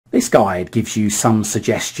This guide gives you some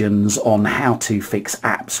suggestions on how to fix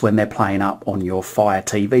apps when they're playing up on your Fire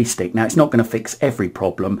TV stick. Now, it's not going to fix every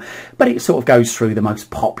problem, but it sort of goes through the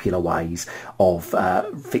most popular ways of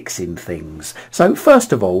fixing things. So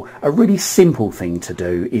first of all, a really simple thing to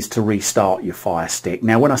do is to restart your Fire Stick.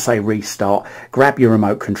 Now, when I say restart, grab your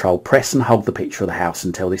remote control, press and hold the picture of the house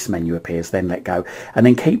until this menu appears, then let go, and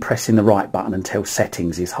then keep pressing the right button until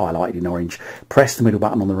settings is highlighted in orange. Press the middle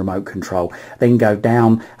button on the remote control, then go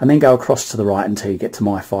down and then go across to the right until you get to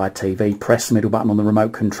My Fire TV. Press the middle button on the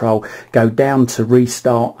remote control, go down to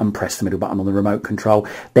restart and press the middle button on the remote control,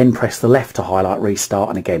 then press the left to highlight restart,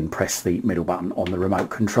 and again press the middle button on the remote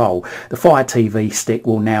control. The Fire TV stick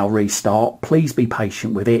will now restart. Please be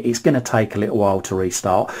patient with it. It's going to take a little while to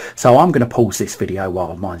restart, so I'm going to pause this video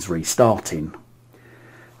while mine's restarting.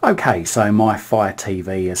 Okay, so My Fire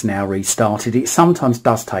TV has now restarted. It sometimes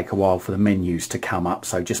does take a while for the menus to come up,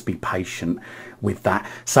 so just be patient with that.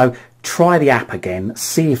 So try the app again,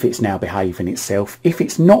 see if it's now behaving itself. If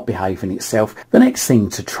it's not behaving itself, the next thing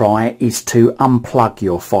to try is to unplug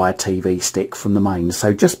your Fire TV stick from the mains.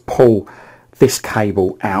 So just pull this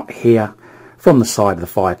cable out here from the side of the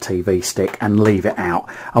Fire TV stick and leave it out.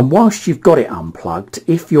 And whilst you've got it unplugged,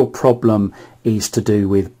 if your problem is to do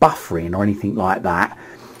with buffering or anything like that,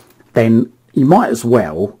 then you might as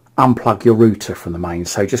well unplug your router from the mains.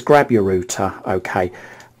 So just grab your router, okay,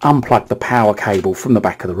 unplug the power cable from the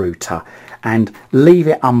back of the router and leave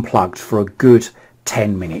it unplugged for a good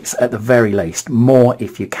 10 minutes at the very least, more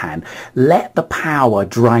if you can. Let the power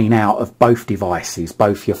drain out of both devices,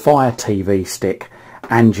 both your Fire TV stick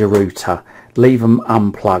and your router. Leave them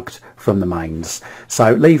unplugged from the mains.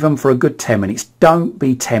 So leave them for a good 10 minutes. Don't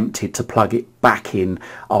be tempted to plug it back in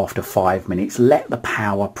after 5 minutes. Let the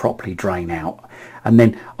power properly drain out. And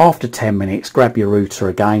then after 10 minutes, grab your router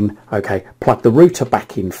again. Okay, plug the router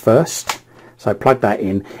back in first. So plug that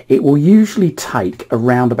in. It will usually take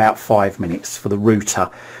around about 5 minutes for the router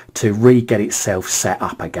to re-get itself set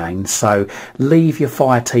up again. So leave your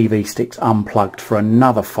Fire TV sticks unplugged for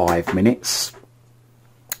another 5 minutes.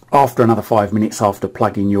 After another 5 minutes after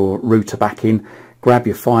plugging your router back in, grab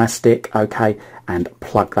your Fire Stick, okay, and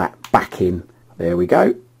plug that back in. There we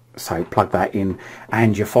go. So plug that in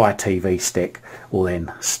and your Fire TV stick will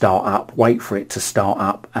then start up. Wait for it to start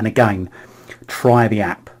up, and again, try the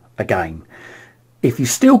app again. If you've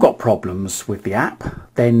still got problems with the app,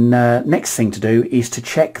 then next thing to do is to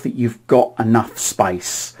check that you've got enough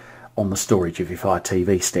space on the storage of your Fire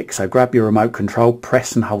TV stick. So grab your remote control,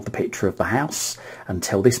 press and hold the picture of the house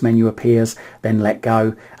until this menu appears, then let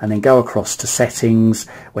go, and then go across to settings.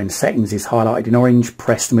 When settings is highlighted in orange,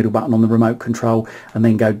 press the middle button on the remote control and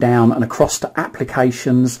then go down and across to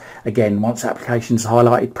applications. Again, once applications are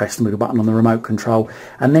highlighted, press the middle button on the remote control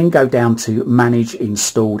and then go down to manage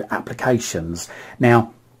installed applications.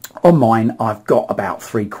 Now, on mine, I've got about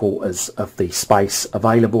 3/4 of the space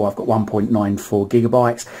available. I've got 1.94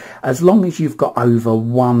 gigabytes. As long as you've got over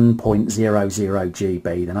 1.00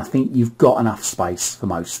 GB, then I think you've got enough space for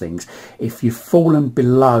most things. If you've fallen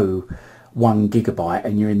below 1 gigabyte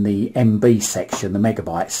and you're in the MB section, the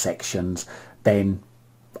megabyte sections, then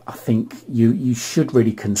I think you should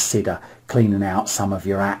really consider cleaning out some of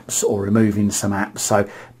your apps or removing some apps. So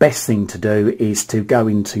best thing to do is to go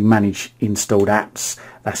into manage installed apps.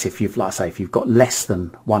 That's if you've, like I say, if you've got less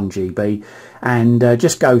than 1 GB, and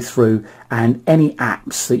just go through, and any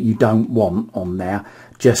apps that you don't want on there,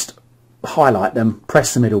 just highlight them,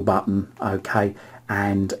 press the middle button, okay,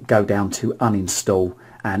 and go down to uninstall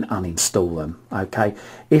and uninstall them. Okay,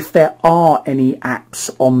 if there are any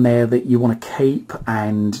apps on there that you want to keep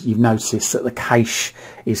and you've noticed that the cache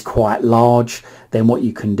is quite large, then what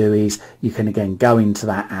you can do is you can again go into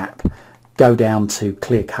that app, go down to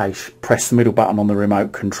clear cache, press the middle button on the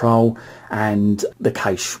remote control, and the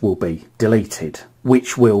cache will be deleted,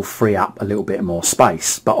 which will free up a little bit more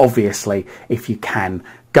space. But obviously, if you can,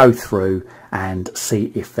 go through and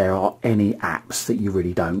see if there are any apps that you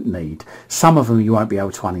really don't need. Some of them you won't be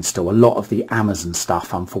able to uninstall. A lot of the Amazon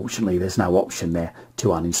stuff, unfortunately, there's no option there to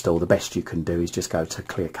uninstall. The best you can do is just go to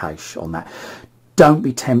clear cache on that. Don't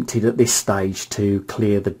be tempted at this stage to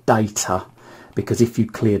clear the data, because if you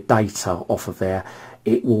clear data off of there,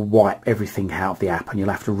 it will wipe everything out of the app and you'll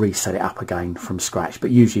have to reset it up again from scratch.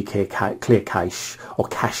 But usually clear cache, or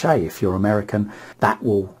cache if you're American, that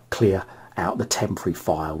will clear out the temporary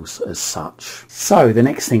files as such. So the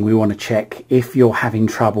next thing we want to check, if you're having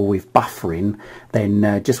trouble with buffering,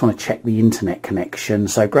 then just want to check the internet connection.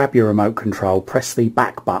 So grab your remote control, press the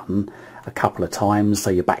back button a couple of times, so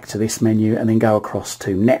you're back to this menu, and then go across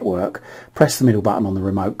to network, press the middle button on the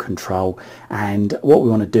remote control, and what we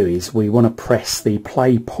want to do is we want to press the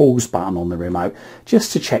play pause button on the remote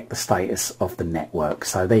just to check the status of the network.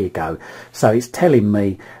 So there you go. So it's telling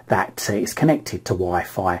me that it's connected to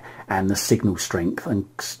Wi-Fi and the signal strength and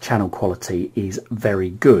channel quality is very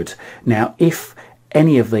good. Now if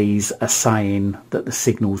any of these are saying that the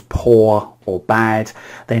signal's poor or bad,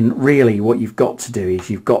 then really what you've got to do is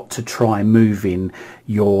you've got to try moving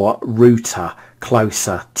your router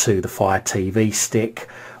closer to the Fire TV stick,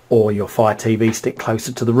 or your Fire TV stick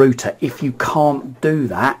closer to the router. If you can't do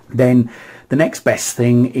that, then the next best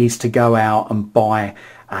thing is to go out and buy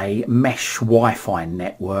a mesh Wi-Fi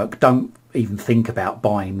network. Don't even think about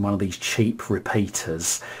buying one of these cheap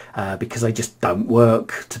repeaters because they just don't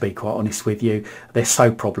work, to be quite honest with you. They're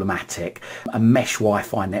so problematic. A mesh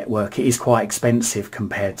Wi-Fi network, it is quite expensive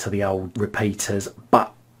compared to the old repeaters,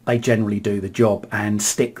 but they generally do the job. And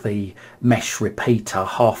stick the mesh repeater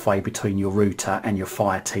halfway between your router and your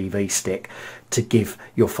Fire TV stick to give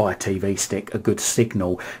your Fire TV stick a good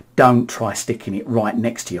signal. Don't try sticking it right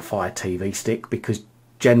next to your Fire TV stick, because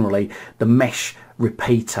generally the mesh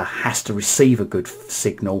repeater has to receive a good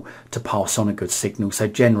signal to pass on a good signal. So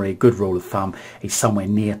generally a good rule of thumb is somewhere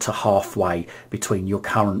near to halfway between your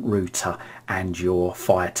current router and your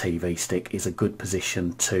Fire TV stick is a good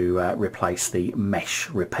position to replace the mesh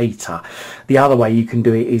repeater. The other way you can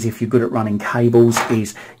do it is, if you're good at running cables,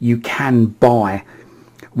 is you can buy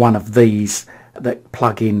one of these that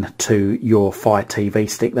plug in to your Fire TV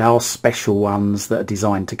stick. There are special ones that are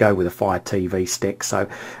designed to go with a Fire TV stick, so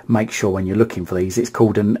make sure when you're looking for these, it's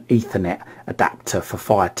called an Ethernet adapter for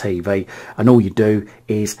Fire TV, and all you do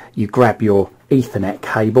is you grab your Ethernet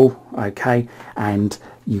cable, okay, and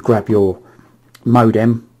you grab your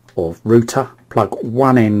modem or router, plug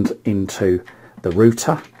one end into the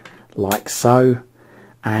router like so,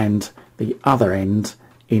 and the other end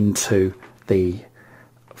into the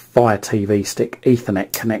Fire TV stick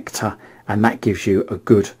Ethernet connector, and that gives you a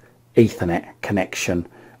good Ethernet connection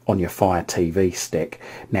on your Fire TV stick.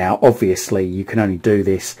 Now obviously you can only do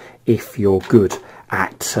this if you're good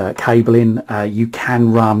at cabling. You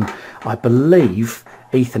can run, I believe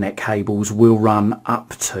Ethernet cables will run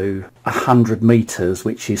up to 100 meters,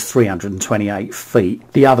 which is 328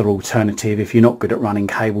 feet. The other alternative, if you're not good at running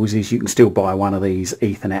cables, is you can still buy one of these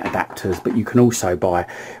Ethernet adapters, but you can also buy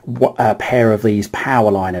a pair of these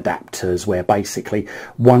power line adapters, where basically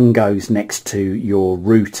one goes next to your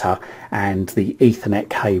router and the Ethernet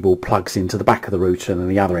cable plugs into the back of the router, and then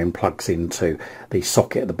the other end plugs into the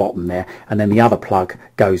socket at the bottom there, and then the other plug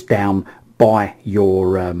goes down by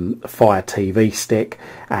your Fire TV stick,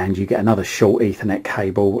 and you get another short Ethernet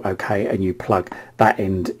cable, okay, and you plug that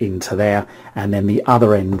end into there, and then the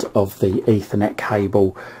other end of the Ethernet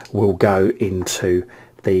cable will go into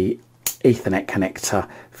the Ethernet connector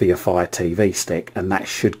for your Fire TV stick, and that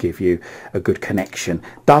should give you a good connection.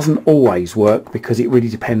 Doesn't always work, because it really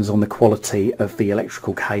depends on the quality of the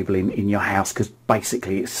electrical cabling in your house, because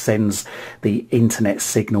basically it sends the internet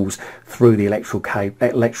signals through the electrical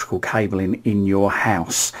cabling in your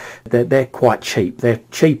house. They're quite cheap. They're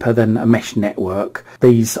cheaper than a mesh network.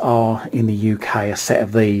 These are, in the UK, a set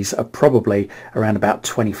of these are probably around about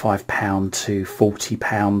 £25 to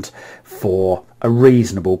 £40 for a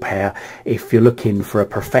reasonable pair. If you're looking for a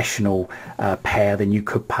professional pair, then you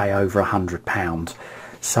could pay over £100.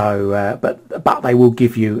 So but they will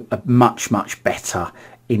give you a much better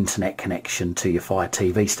internet connection to your Fire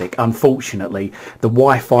TV stick. Unfortunately, the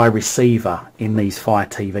Wi-Fi receiver in these Fire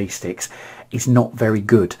TV sticks is not very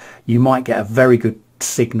good. You might get a very good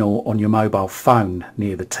signal on your mobile phone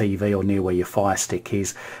near the TV or near where your Fire Stick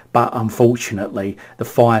is, but unfortunately the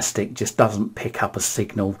Fire Stick just doesn't pick up a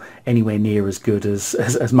signal anywhere near as good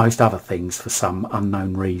as most other things for some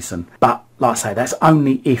unknown reason. But like I say, that's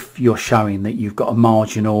only if you're showing that you've got a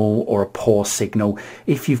marginal or a poor signal.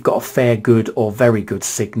 If you've got a fair good or very good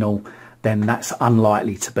signal, then that's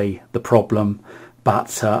unlikely to be the problem.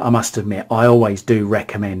 But I must admit, I always do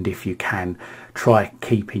recommend, if you can, try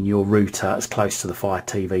keeping your router as close to the Fire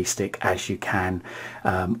TV stick as you can,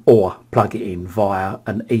 or plug it in via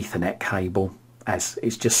an Ethernet cable, as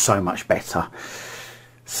it's just so much better.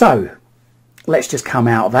 So let's just come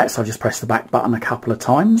out of that. So I'll just press the back button a couple of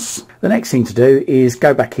times. The next thing to do is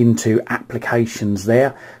go back into applications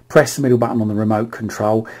there, press the middle button on the remote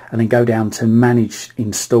control, and then go down to manage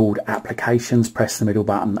installed applications, press the middle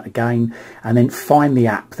button again, and then find the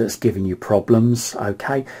app that's giving you problems.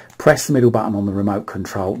 Okay, press the middle button on the remote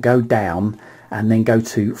control, go down and then go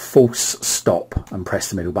to force stop and press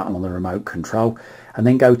the middle button on the remote control, and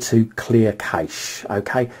then go to clear cache,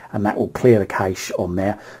 okay, and that will clear the cache on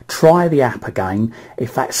there. Try the app again.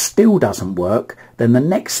 If that still doesn't work, then the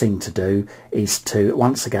next thing to do is to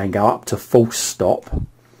once again go up to force stop,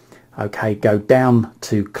 okay, go down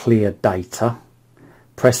to clear data,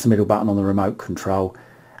 press the middle button on the remote control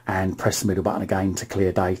and press the middle button again to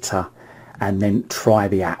clear data, and then try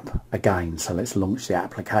the app again. So let's launch the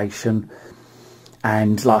application,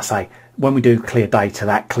 and like I say, when we do clear data,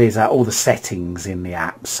 that clears out all the settings in the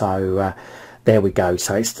app. So there we go.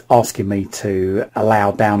 So it's asking me to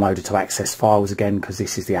allow downloader to access files again, because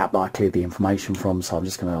this is the app that I cleared the information from. So I'm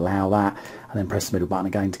just going to allow that, and then press the middle button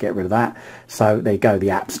again to get rid of that. So there you go,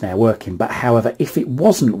 the app's now working. But however, if it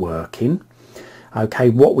wasn't working, okay,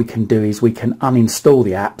 what we can do is we can uninstall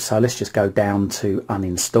the app. So let's just go down to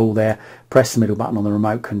uninstall there, press the middle button on the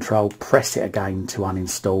remote control, press it again to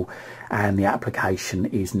uninstall, and the application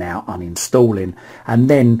is now uninstalling. And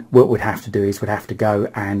then what we'd have to do is we'd have to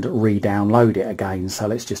go and re-download it again. So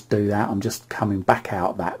let's just do that. I'm just coming back out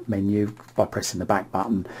of that menu by pressing the back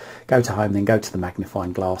button, go to home, then go to the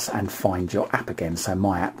magnifying glass and find your app again. So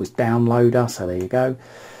my app was downloader, so there you go,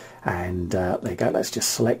 and there you go. Let's just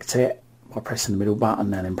select it by pressing the middle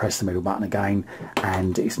button and then press the middle button again,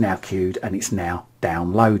 and it's now queued and it's now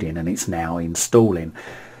downloading and it's now installing.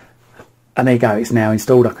 And there you go, it's now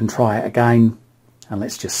installed. I can try it again, and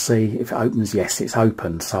let's just see if it opens. Yes, it's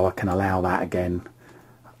open, so I can allow that again,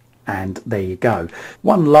 and there you go.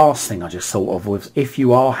 One last thing I just thought of was, if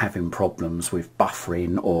you are having problems with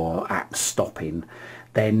buffering or apps stopping,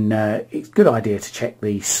 then it's a good idea to check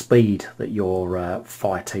the speed that your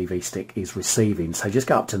Fire TV stick is receiving. So just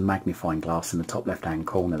go up to the magnifying glass in the top left hand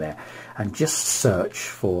corner there and just search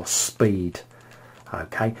for speed,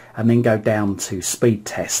 okay, and then go down to speed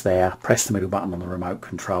test there, press the middle button on the remote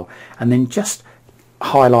control, and then just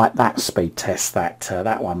highlight that speed test,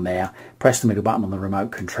 that one there, press the middle button on the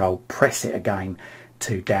remote control, press it again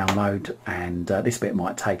to download, and this bit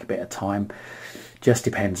might take a bit of time. Just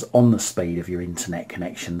depends on the speed of your internet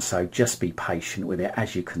connection, so just be patient with it.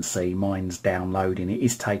 As you can see, mine's downloading. It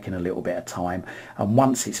is taking a little bit of time, and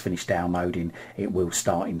once it's finished downloading, it will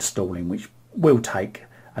start installing, which will take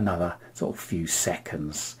another sort of few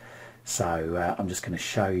seconds. So I'm just going to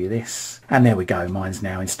show you this, and there we go, mine's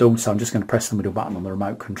now installed. So I'm just going to press the middle button on the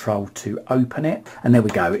remote control to open it, and there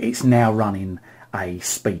we go, it's now running a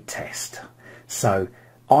speed test. So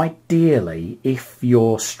ideally, if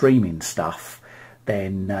you're streaming stuff,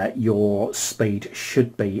 then your speed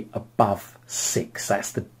should be above 6.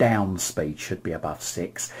 That's the down speed, should be above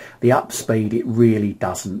 6. The up speed, it really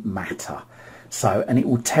doesn't matter. So, and it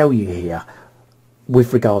will tell you here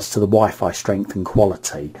with regards to the Wi-Fi strength and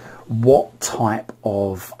quality what type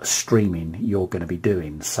of streaming you're going to be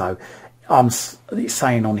doing. So it's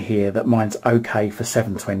saying on here that mine's okay for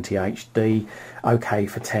 720 HD, okay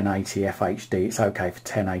for 1080 FHD, it's okay for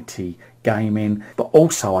 1080 gaming, but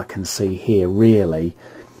also I can see here really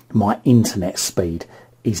my internet speed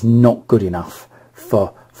is not good enough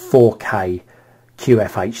for 4K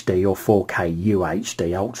QFHD or 4K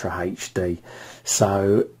UHD, Ultra HD.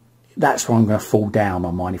 So that's where I'm going to fall down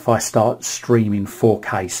on mine. If I start streaming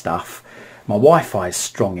 4K stuff, my Wi-Fi is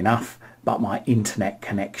strong enough, but my internet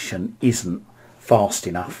connection isn't fast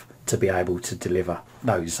enough to be able to deliver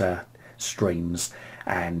those streams,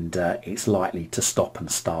 and it's likely to stop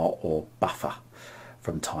and start or buffer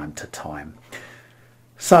from time to time.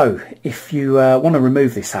 So if you want to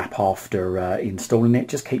remove this app after installing it,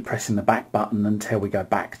 just keep pressing the back button until we go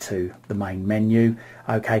back to the main menu.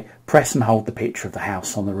 Okay, press and hold the picture of the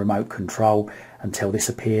house on the remote control until this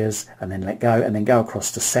appears, and then let go, and then go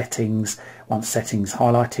across to settings. Once settings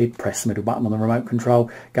highlighted, press the middle button on the remote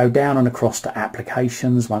control, go down and across to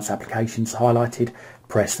applications. Once applications highlighted,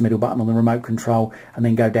 press the middle button on the remote control, and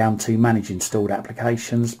then go down to manage installed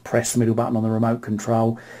applications, press the middle button on the remote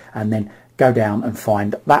control, and then go down and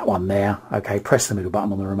find that one there. Okay, press the middle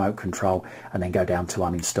button on the remote control and then go down to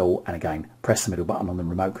uninstall, and again press the middle button on the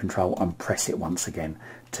remote control and press it once again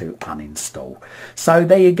to uninstall. So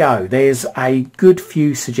there you go, there's a good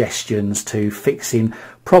few suggestions to fixing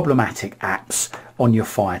problematic apps on your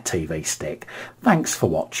Fire TV stick. Thanks for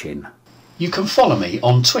watching. You can follow me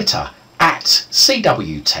on Twitter at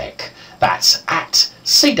CWTech. That's at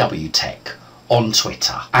CWTech on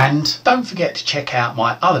Twitter. And don't forget to check out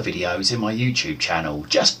my other videos in my YouTube channel.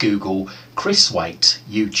 Just Google Chris Waite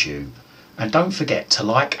YouTube. And don't forget to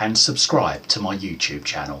like and subscribe to my YouTube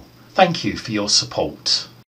channel. Thank you for your support.